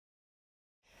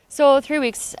So 3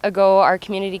 weeks ago, our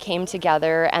community came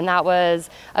together, and that was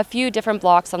a few different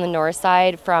blocks on the north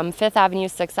side, from 5th Avenue,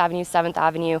 6th Avenue, 7th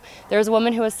Avenue. There was a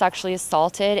woman who was sexually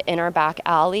assaulted in our back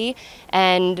alley,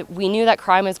 and we knew that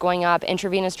crime was going up,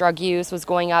 intravenous drug use was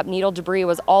going up, needle debris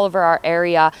was all over our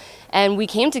area, and we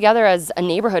came together as a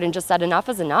neighborhood and just said enough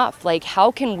is enough. Like,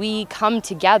 how can we come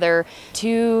together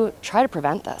to try to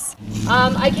prevent this?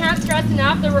 I can't stress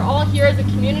enough that we're all here as a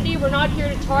community. We're not here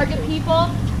to target people.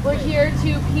 We're here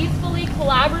to peacefully,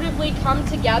 collaboratively come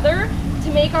together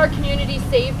to make our community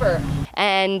safer.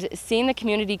 And seeing the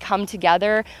community come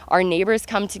together, our neighbors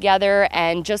come together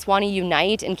and just want to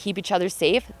unite and keep each other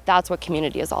safe, that's what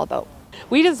community is all about.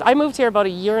 I moved here about a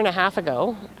year and a half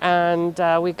ago, and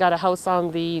we got a house on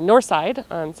the north side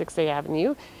on 6th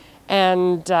Avenue,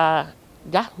 and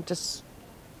just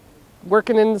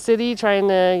working in the city, trying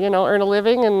to, earn a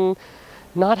living and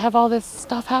not have all this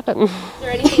stuff happen. Is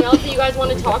there anything else that you guys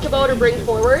want to talk about or bring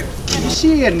forward? You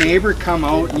see a neighbor come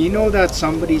out and you know that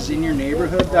somebody's in your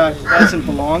neighborhood that doesn't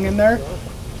belong in there,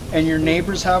 and your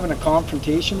neighbor's having a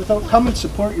confrontation with them, come and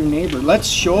support your neighbor. Let's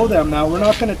show them now we're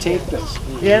not going to take this.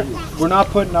 Yeah. We're not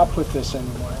putting up with this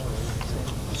anymore.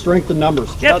 Strength in numbers.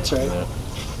 Yep. That's right.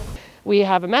 We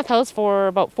have a meth house for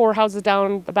about 4 houses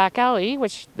down the back alley,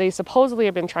 which they supposedly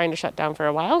have been trying to shut down for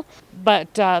a while.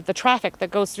 But the traffic that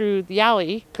goes through the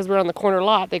alley, because we're on the corner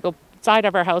lot, they go side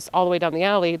of our house all the way down the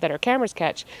alley that our cameras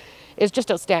catch, is just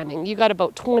outstanding. You got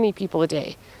about 20 people a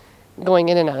day going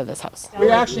in and out of this house. We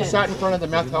actually sat in front of the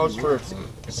meth house for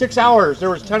 6 hours.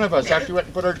 There was 10 of us. Actually went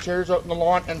and put our chairs out in the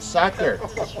lawn and sat there.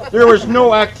 There was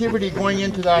no activity going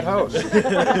into that house.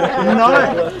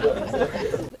 None.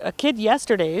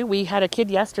 We had a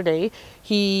kid yesterday,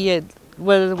 we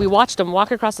watched him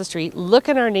walk across the street, look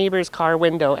in our neighbor's car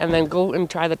window, and then go and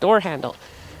try the door handle.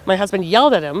 My husband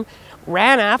yelled at him,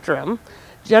 ran after him.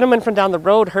 Gentleman from down the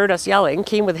road heard us yelling,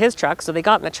 came with his truck, so they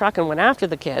got in the truck and went after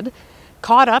the kid,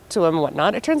 caught up to him and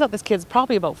whatnot. It turns out this kid's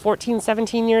probably about 14,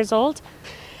 17 years old,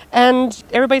 and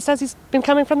everybody says he's been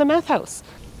coming from the meth house.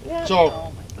 Yeah.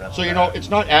 So it's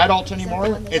not adults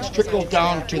anymore, it's trickled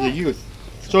down to the youth.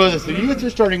 So if the youth are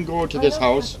starting to go to this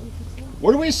house,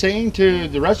 what are we saying to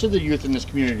the rest of the youth in this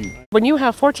community? When you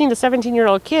have 14 to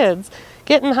 17-year-old kids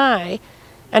getting high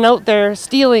and out there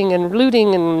stealing and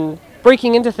looting and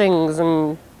breaking into things,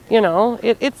 and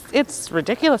it's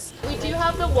ridiculous. We do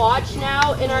have the watch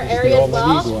now in our area as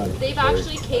well. They've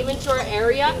actually came into our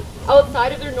area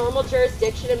outside of their normal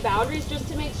jurisdiction and boundaries just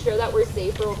to make sure that we're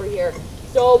safer over here.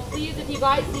 So please, if you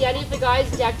guys see any of the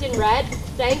guys decked in red,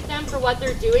 thank them for what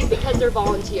they're doing because they're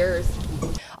volunteers.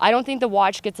 I don't think the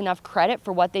watch gets enough credit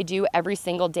for what they do every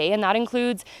single day, and that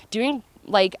includes doing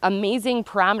amazing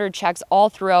parameter checks all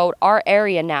throughout our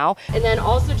area now. And then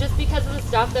also, just because of the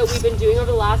stuff that we've been doing over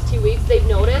the last 2 weeks, they've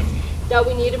noticed that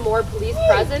we needed more police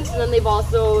presence, and then they've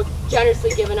also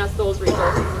generously given us those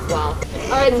resources as well. All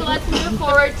right, so let's move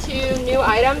forward to new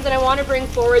items, and I want to bring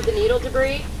forward the needle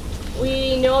debris.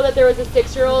 We know that there was a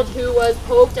 6-year-old who was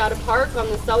poked at a park on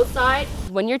the south side.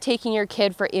 When you're taking your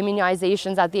kid for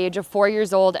immunizations at the age of 4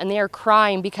 years old and they are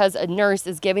crying because a nurse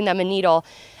is giving them a needle,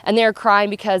 and they're crying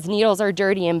because needles are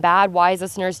dirty and bad, why is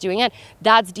this nurse doing it?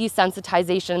 That's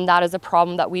desensitization. That is a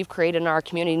problem that we've created in our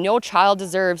community. No child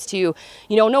deserves to,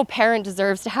 no parent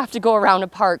deserves to have to go around a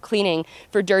park cleaning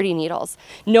for dirty needles.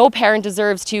 No parent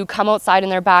deserves to come outside in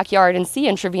their backyard and see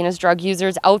intravenous drug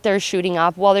users out there shooting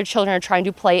up while their children are trying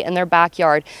to play in their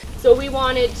backyard. So we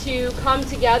wanted to come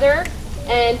together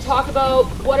and talk about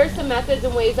what are some methods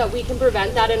and ways that we can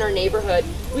prevent that in our neighborhood.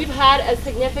 We've had a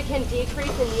significant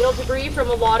decrease in needle debris from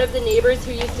a lot of the neighbors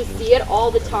who used to see it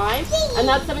all the time, and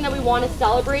that's something that we want to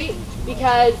celebrate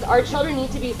because our children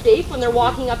need to be safe when they're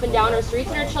walking up and down our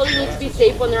streets, and our children need to be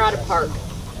safe when they're at a park,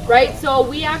 right? So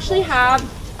we actually have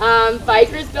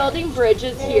bikers building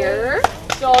bridges here,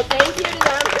 so thank you to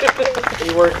them.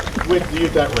 We work with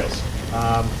youth at risk,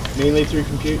 mainly through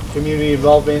community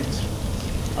involvement,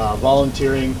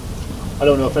 volunteering. I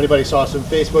don't know if anybody saw us on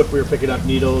Facebook. We were picking up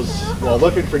needles,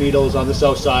 looking for needles on the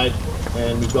south side,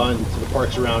 and we've gone to the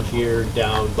parks around here,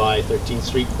 down by 13th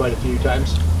Street quite a few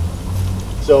times.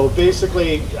 So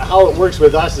basically, how it works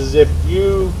with us is if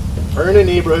you are in a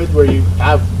neighborhood where you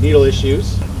have needle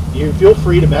issues, you feel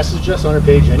free to message us on our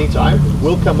page anytime.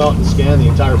 We'll come out and scan the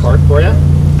entire park for you.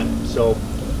 So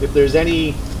if there's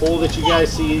any hole that you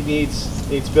guys see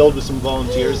needs filled with some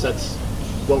volunteers, that's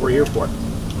what we're here for.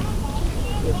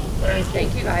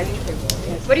 Thank you guys.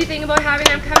 What do you think about having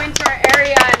them come into our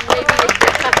area and maybe...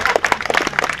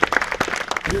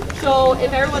 So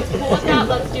if everyone's cool with that,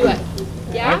 let's do it.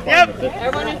 Yeah? Yep.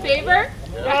 Everyone in favor?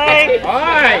 Aye.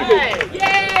 Aye.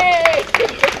 Yay!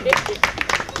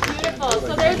 Beautiful.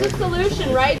 So there's a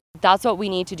solution, right? That's what we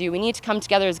need to do. We need to come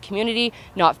together as a community,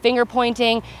 not finger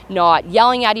pointing, not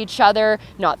yelling at each other,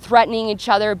 not threatening each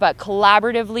other, but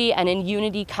collaboratively and in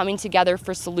unity coming together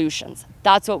for solutions.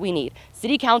 That's what we need.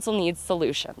 City Council needs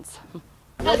solutions.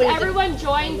 Has everyone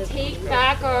joined Take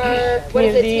Back our, what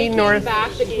is it, Taking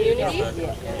Back the Community?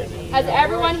 Has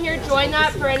everyone here joined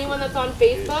that for anyone that's on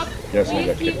Facebook? Yes,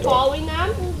 please keep following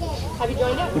them. Have you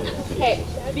joined it? Okay,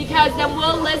 because then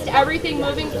we'll list everything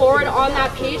moving forward on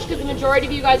that page because the majority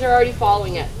of you guys are already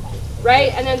following it,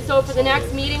 right? And then so for the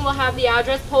next meeting, we'll have the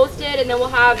address posted and then we'll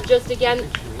have just, again,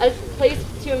 a place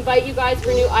to invite you guys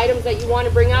for new items that you want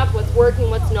to bring up, what's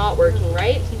working, what's not working,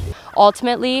 right?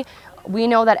 Ultimately, we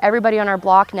know that everybody on our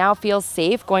block now feels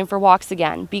safe going for walks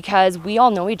again because we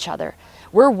all know each other.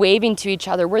 We're waving to each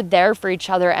other, we're there for each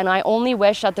other, and I only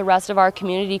wish that the rest of our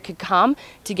community could come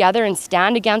together and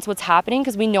stand against what's happening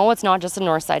because we know it's not just a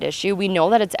Northside issue, we know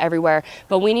that it's everywhere,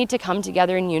 but we need to come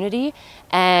together in unity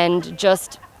and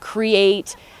just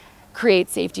create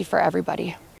safety for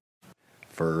everybody.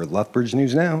 For Lethbridge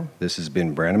News Now, this has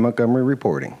been Brandon Montgomery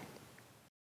reporting.